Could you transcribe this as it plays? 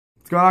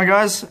going on,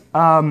 guys?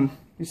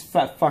 This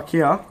fat fuck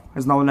here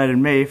has nominated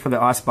me for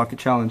the Ice Bucket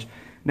Challenge.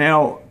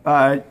 Now,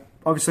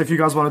 obviously if you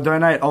guys want to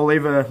donate, I'll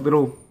leave a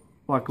little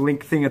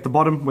link thing at the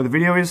bottom where the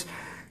video is.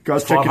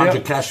 Guys, check it out.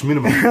 500 cash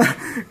minimum.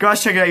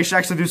 Guys, check it out. You should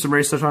actually do some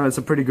research on it. It's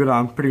a pretty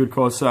good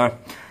cause. So,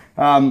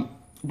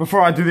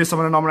 before I do this, I'm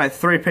going to nominate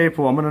 3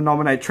 people. I'm going to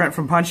nominate Trent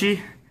from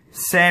Punchy,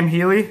 Sam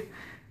Healy,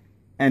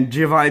 and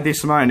Giovanni Di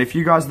Simone. If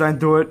you guys don't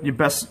do it, you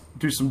best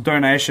do some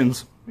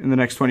donations in the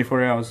next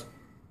 24 hours.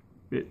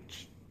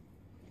 Bitch.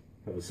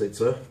 Have a seat,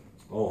 sir.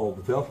 I'll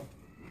hold the towel.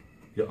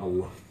 Ya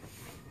Allah.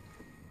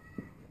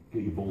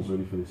 Get your balls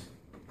ready for this.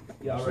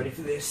 Yeah, I'm ready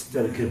for this.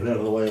 Gotta keep it out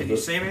of the way. Can you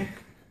see me?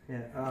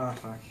 Yeah. Ah,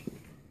 fuck.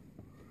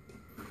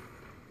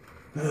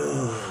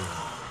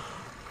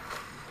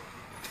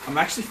 I'm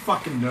actually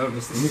fucking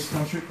nervous. In this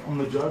country, I'm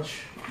the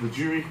judge, the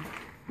jury,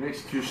 the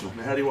executioner.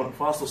 Now, how do you want it?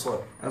 Fast or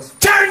slow?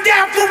 Turn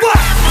down for what?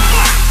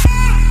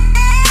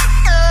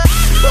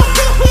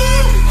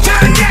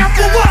 Turn down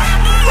for what?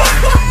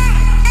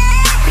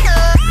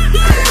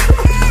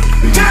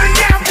 Turn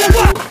down for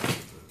what?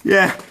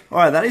 Yeah.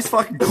 Alright, that is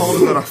fucking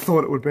colder than I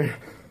thought it would be.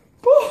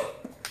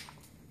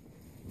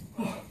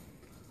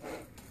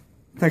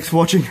 Thanks for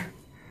watching.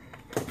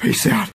 Peace out.